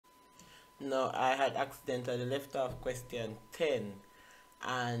No, I had accidentally left off question 10.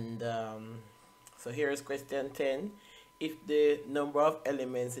 And so here is question 10. If the number of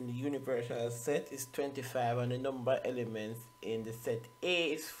elements in the universal set is 25 and the number of elements in the set A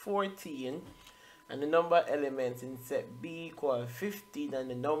is 14, and the number of elements in set B equal 15,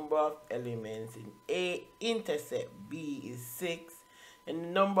 and the number of elements in A intercept B is 6, and the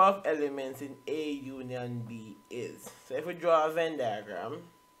number of elements in A union B is. So if we draw a Venn diagram,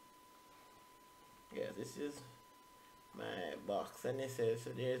 yes, this is my box, and it says, so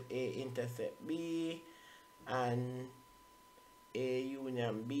there's A intercept B and A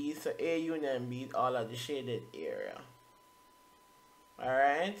union B. So A union B is all of the shaded area.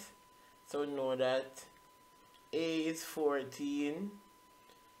 Alright, so know that A is 14,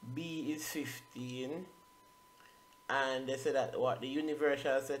 B is 15, and they say that what the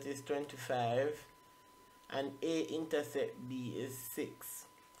universal set is 25 and A intercept B is 6.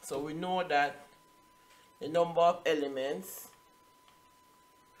 So we know that the number of elements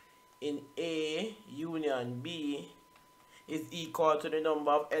in A union B is equal to the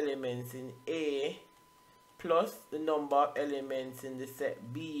number of elements in A plus the number of elements in the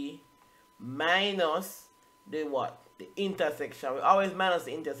set B minus the what? The intersection. We always minus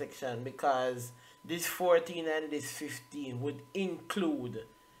the intersection because this 14 and this 15 would include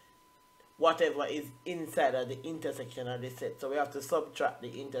whatever is inside of the intersection of the set. So we have to subtract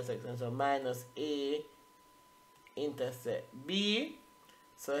the intersection. So minus A intercept B.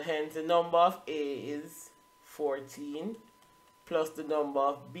 So hence the number of A is 14 plus the number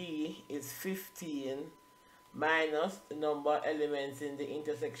of B is 15 minus the number of elements in the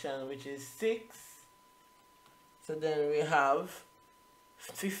intersection, which is 6. So then we have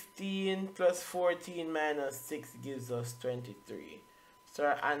 15 plus 14 minus 6 gives us 23. So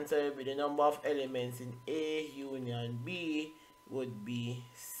our answer will be the number of elements in A union B would be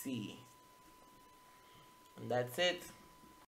C. And that's it.